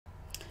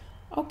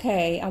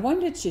Okay, I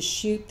wanted to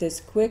shoot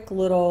this quick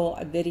little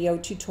video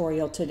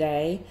tutorial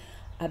today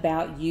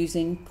about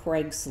using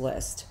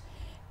Craigslist.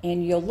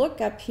 And you'll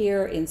look up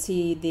here and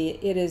see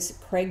it is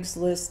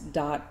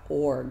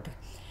Craigslist.org.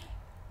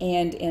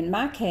 And in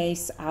my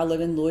case, I live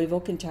in Louisville,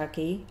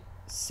 Kentucky,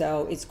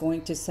 so it's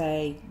going to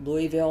say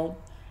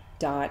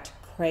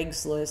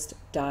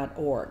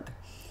Louisville.Craigslist.org.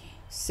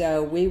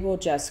 So we will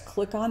just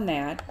click on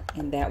that,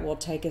 and that will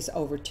take us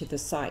over to the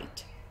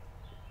site.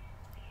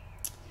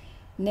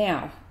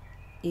 Now,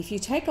 if you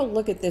take a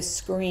look at this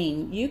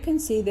screen, you can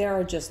see there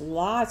are just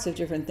lots of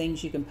different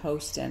things you can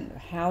post in.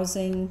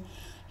 Housing,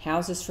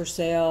 houses for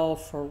sale,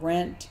 for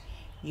rent.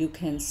 You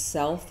can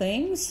sell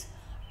things,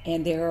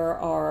 and there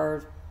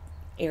are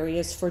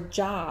areas for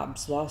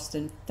jobs, lost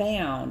and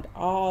found,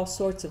 all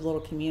sorts of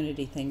little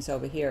community things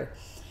over here.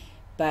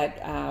 But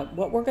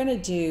what we're going to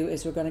do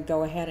is we're going to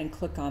go ahead and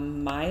click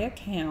on My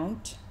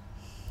Account,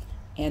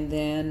 and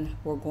then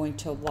we're going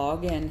to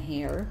log in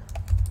here.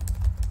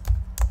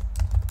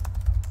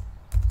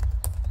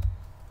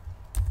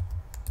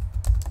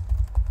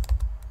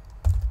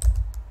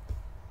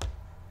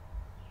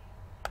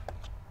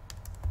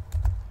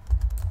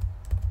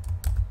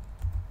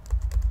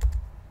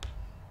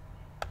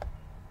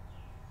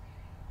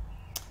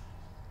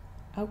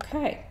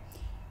 Okay,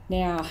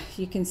 now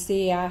you can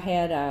see I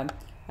had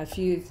a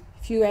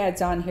few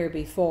ads on here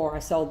before. I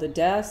sold the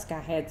desk, I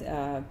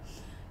had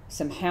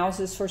some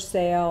houses for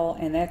sale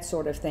and that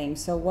sort of thing.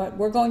 So what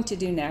we're going to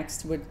do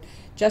next would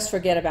just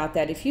forget about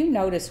that. If you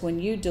notice when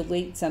you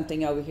delete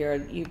something over here,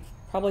 you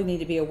probably need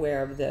to be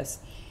aware of this.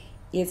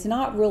 It's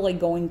not really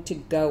going to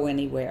go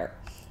anywhere.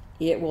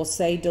 It will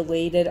say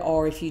deleted,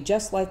 or if you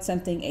just let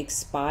something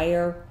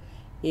expire,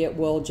 it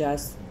will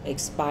just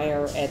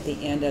expire at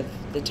the end of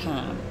the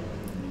time.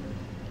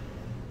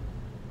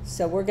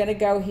 So we're going to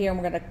go here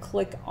and we're going to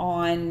click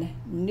on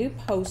New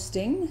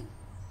Posting,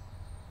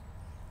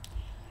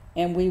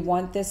 and we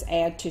want this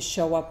ad to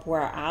show up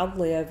where I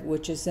live,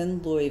 which is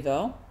in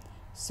Louisville.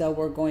 So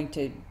we're going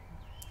to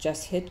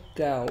just hit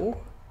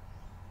go,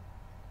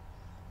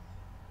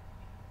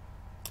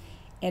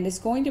 and it's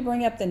going to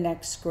bring up the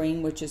next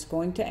screen, which is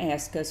going to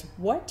ask us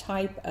what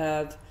type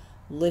of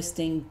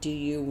listing do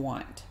you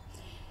want.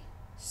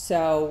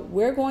 So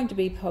we're going to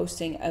be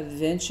posting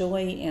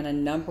eventually in a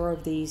number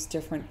of these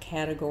different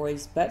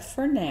categories, but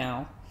for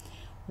now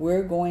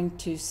we're going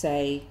to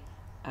say,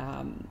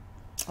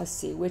 let's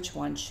see, which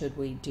one should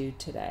we do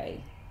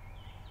today?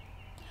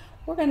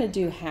 We're going to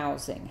do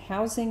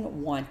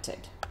housing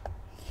wanted.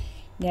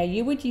 Now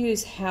you would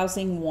use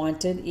housing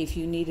wanted if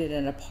you needed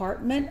an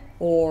apartment,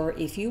 or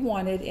if you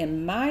wanted,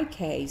 in my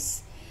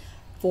case,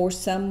 for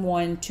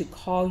someone to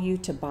call you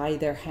to buy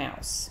their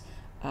house.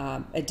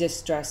 A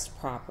distressed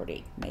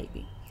property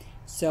maybe.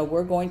 So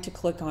we're going to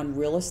click on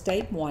real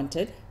estate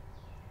wanted.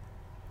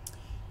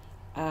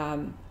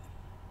 We're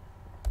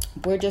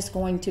just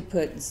going to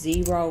put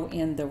 0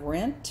 in the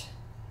rent.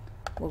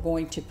 We're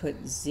going to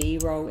put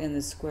 0 in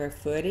the square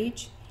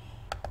footage,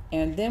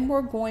 and then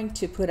we're going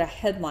to put a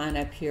headline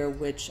up here,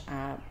 which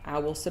I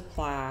will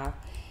supply,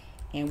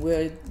 and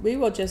we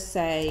will just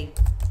say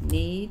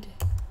need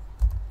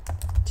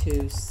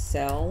to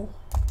sell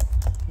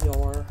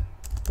your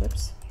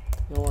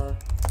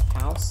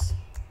house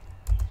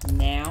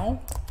now,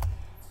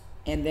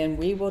 and then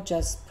we will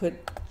just put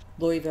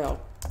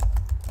Louisville.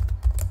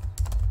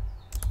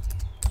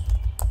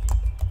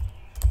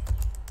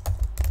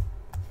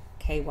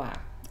 KY.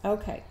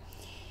 Okay.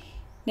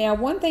 Now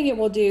one thing it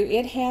will do,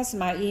 it has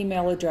my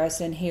email address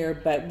in here,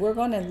 but we're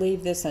going to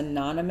leave this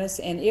anonymous,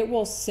 and it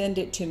will send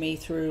it to me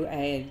through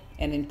an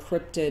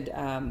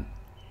encrypted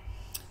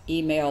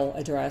email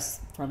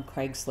address from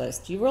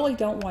Craigslist. You really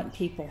don't want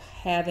people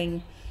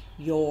having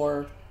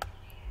your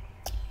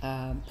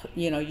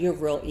your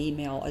real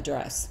email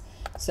address.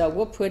 So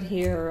we'll put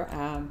here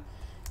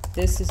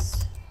this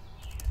is,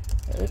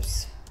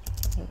 oops,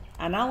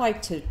 and I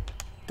like to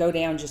go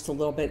down just a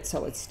little bit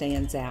so it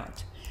stands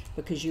out,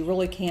 because you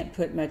really can't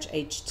put much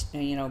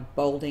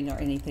bolding or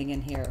anything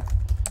in here.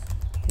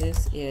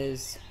 This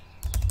is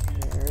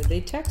where the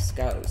text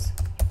goes.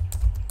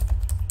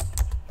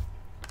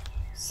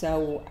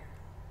 So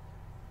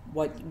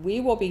what we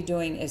will be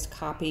doing is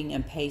copying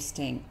and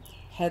pasting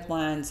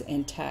headlines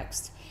and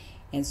text,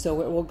 and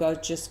so it will go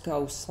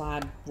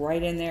slide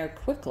right in there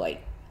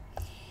quickly.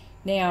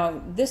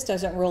 Now this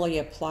doesn't really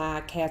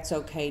apply cats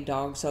okay,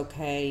 dogs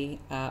okay,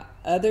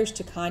 others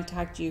to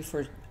contact you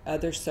for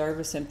other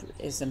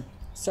services and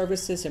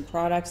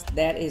products.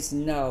 That is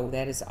no,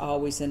 that is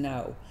always a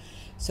no.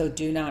 So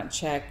do not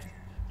check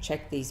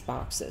these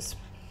boxes.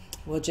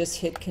 We'll just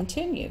hit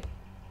continue.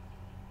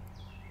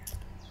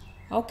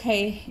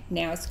 Okay,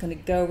 now it's going to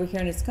go over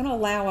here and it's going to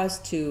allow us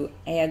to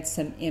add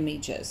some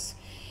images.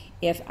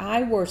 If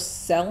I were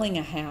selling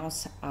a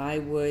house, I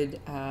would,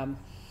 I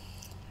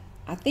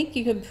think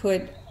you could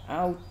put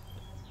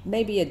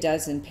maybe a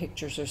dozen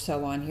pictures or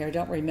so on here. I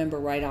don't remember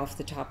right off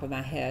the top of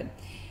my head,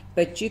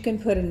 but you can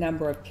put a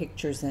number of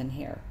pictures in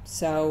here.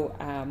 So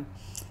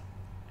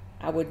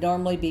I would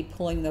normally be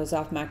pulling those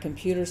off my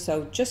computer,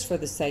 so just for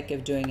the sake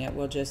of doing it,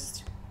 we'll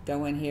just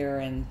go in here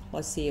and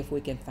let's see if we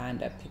can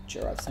find a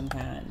picture of some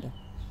kind.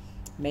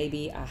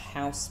 Maybe a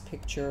house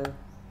picture.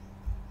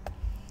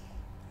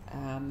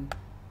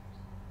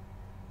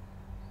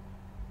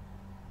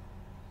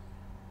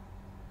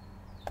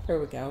 Here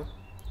we go.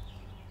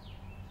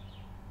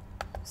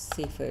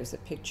 See if there's a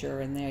picture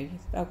in there.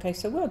 Okay,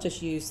 so we'll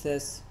just use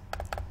this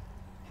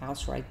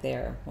house right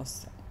there.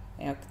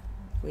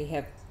 We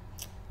have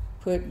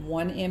put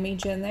one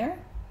image in there.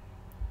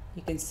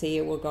 You can see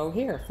it will go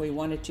here. If we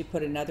wanted to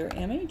put another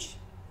image,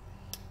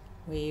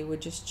 we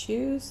would just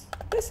choose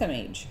this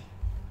image.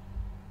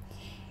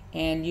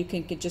 And you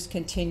can just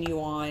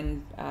continue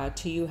on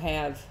till you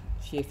have,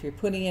 if you're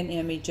putting in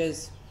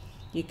images,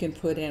 you can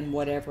put in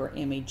whatever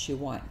image you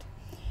want.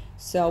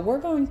 So we're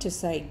going to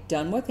say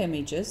done with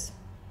images.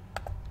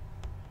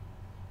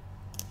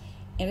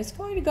 And it's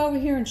going to go over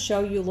here and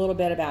show you a little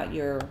bit about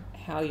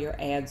how your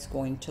ad's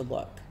going to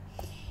look.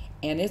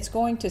 And it's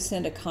going to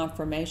send a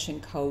confirmation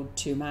code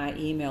to my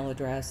email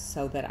address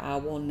so that I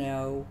will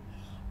know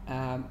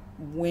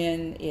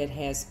when it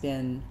has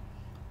been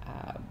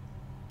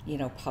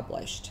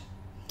published.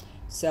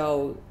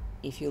 So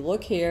if you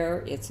look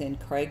here, it's in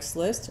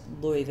Craigslist,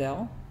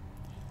 Louisville.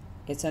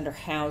 It's under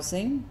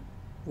housing,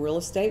 real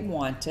estate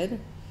wanted,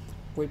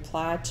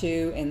 reply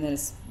to, and then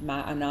it's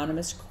my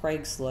anonymous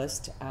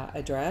Craigslist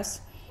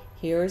address.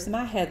 Here is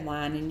my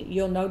headline, and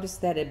you'll notice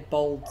that it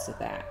bolds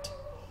that.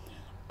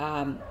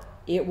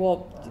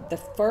 The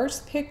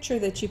first picture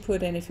that you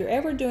put in, if you're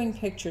ever doing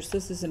pictures,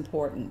 this is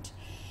important.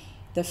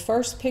 The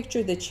first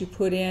picture that you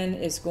put in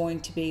is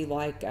going to be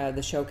like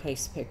the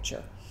showcase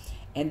picture.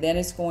 And then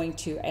it's going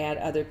to add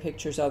other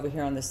pictures over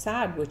here on the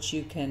side, which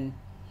you can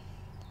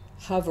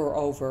hover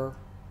over.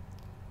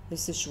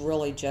 This is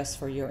really just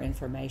for your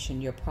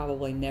information. You're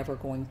probably never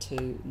going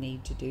to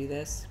need to do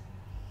this.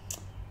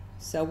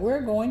 So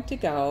we're going to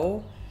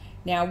go.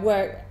 Now,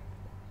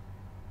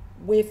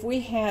 if we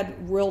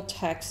had real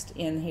text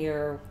in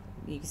here,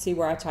 you can see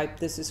where I typed,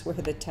 this is where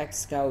the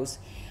text goes.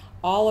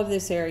 All of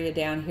this area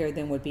down here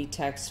then would be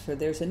text, for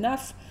there's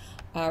enough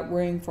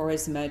room for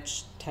as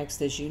much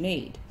text as you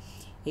need.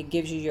 It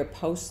gives you your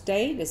post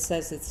date. It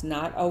says it's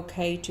not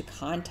okay to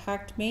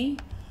contact me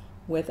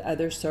with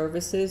other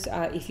services.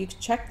 If you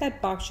check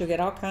that box, you'll get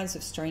all kinds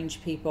of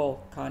strange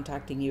people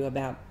contacting you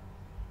about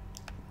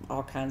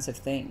all kinds of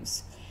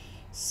things.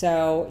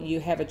 So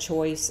you have a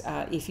choice.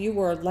 If you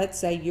were, let's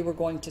say you were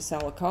going to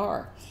sell a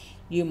car,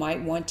 you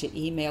might want to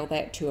email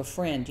that to a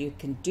friend. You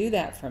can do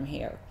that from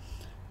here.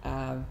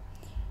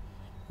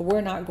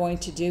 We're not going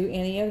to do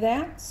any of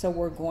that, so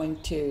we're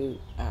going to,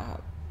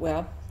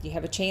 you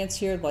have a chance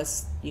here.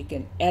 You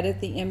can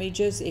edit the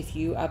images. If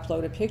you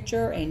upload a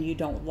picture and you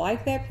don't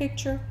like that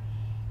picture,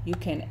 you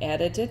can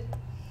edit it.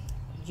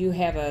 You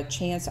have a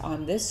chance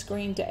on this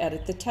screen to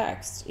edit the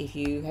text if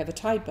you have a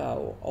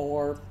typo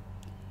or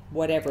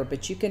whatever,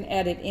 but you can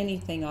edit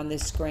anything on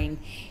this screen.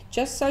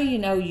 Just so you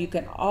know, you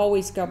can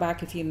always go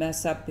back if you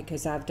mess up,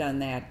 because I've done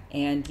that,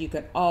 and you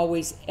can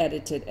always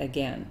edit it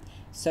again.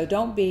 So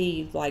don't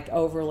be like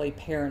overly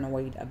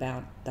paranoid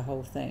about the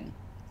whole thing.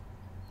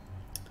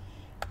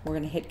 We're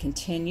going to hit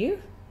continue.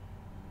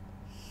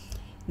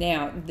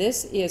 Now,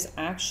 this is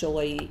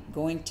actually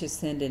going to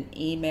send an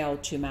email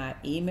to my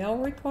email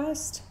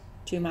request,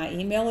 to my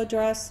email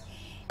address,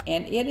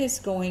 and it is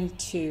going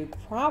to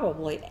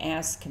probably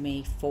ask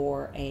me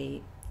for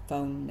a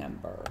phone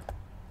number.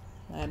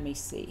 Let me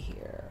see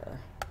here.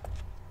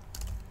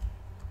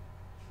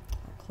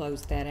 I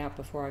closed that out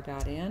before I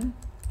got in.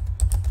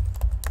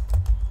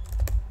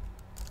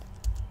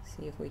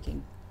 See if we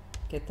can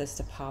get this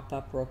to pop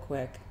up real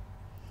quick.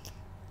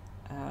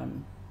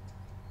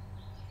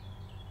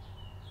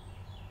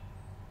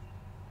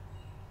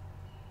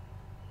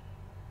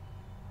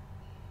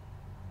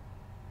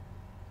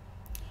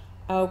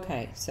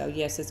 Okay, so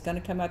yes, it's going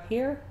to come up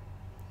here.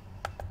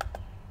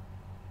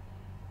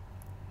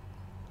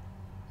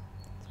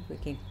 So we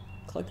can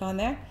click on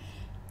that.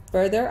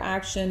 Further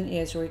action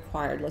is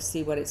required. Let's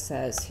see what it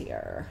says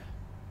here.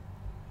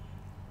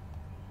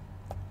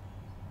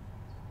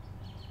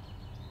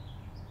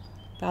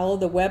 Follow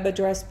the web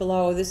address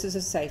below. This is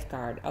a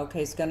safeguard.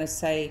 Okay, it's going to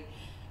say,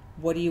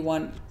 what do you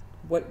want?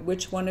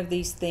 Which one of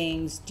these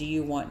things do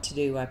you want to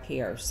do up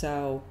here?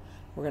 So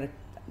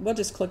we'll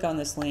just click on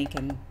this link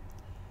and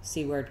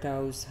see where it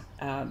goes.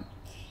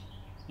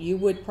 You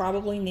would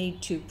probably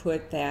need to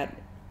put that,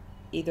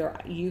 either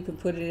you can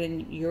put it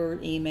in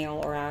your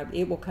email or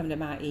it will come to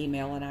my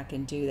email and I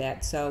can do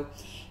that. So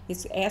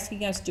it's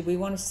asking us, do we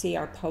want to see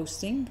our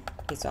posting?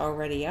 It's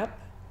already up,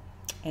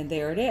 and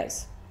there it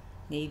is.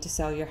 Need to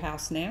sell your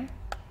house now,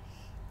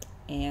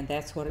 and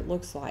that's what it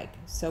looks like.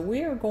 So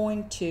we are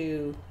going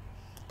to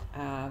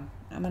I'm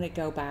going to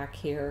go back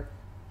here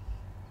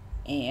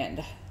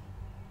and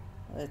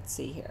let's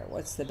see here,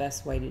 what's the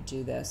best way to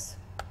do this.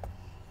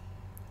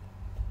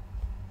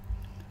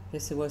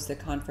 This was the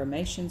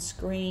confirmation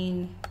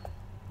screen.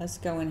 Let's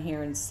go in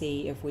here and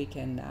see if we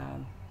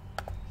can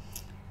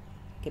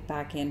get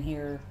back in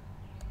here,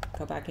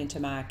 go back into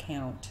my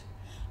account.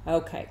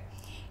 Okay,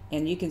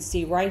 and you can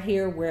see right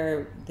here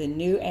where the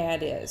new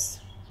ad is.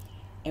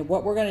 And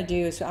what we're going to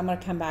do is I'm going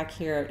to come back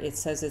here. It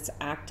says it's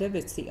active.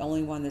 It's the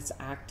only one that's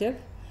active.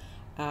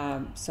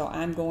 So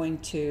I'm going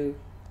to,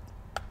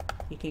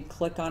 you can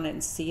click on it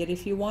and see it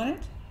if you want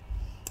it.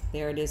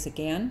 There it is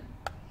again.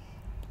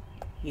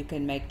 You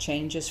can make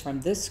changes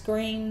from this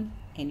screen,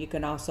 and you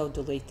can also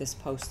delete this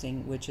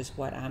posting, which is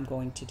what I'm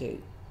going to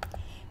do.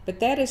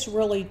 But that is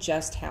really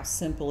just how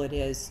simple it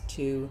is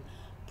to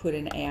put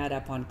an ad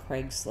up on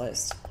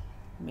Craigslist.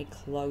 Let me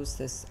close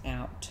this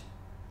out.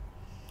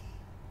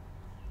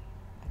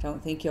 I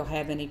don't think you'll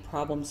have any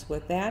problems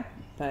with that,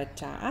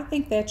 but I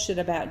think that should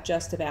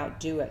just about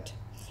do it.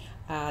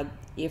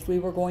 If we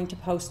were going to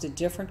post a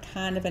different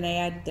kind of an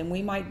ad, then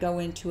we might go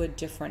into a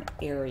different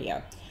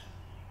area.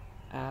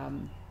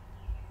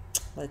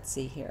 Let's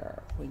see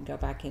here. We can go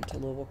back into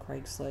Louisville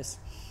Craigslist.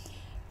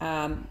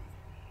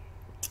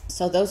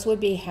 So those would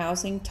be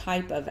housing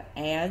type of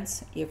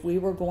ads. If we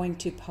were going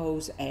to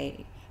post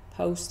a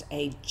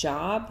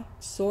job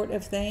sort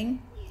of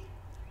thing,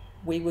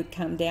 we would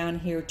come down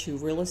here to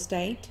real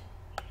estate,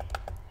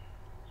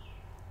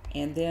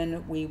 and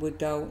then we would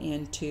go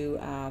into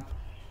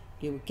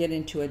you would get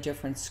into a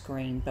different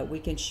screen, but we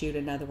can shoot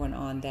another one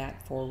on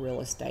that for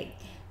real estate.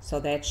 So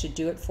that should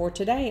do it for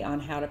today on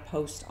how to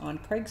post on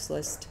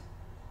Craigslist.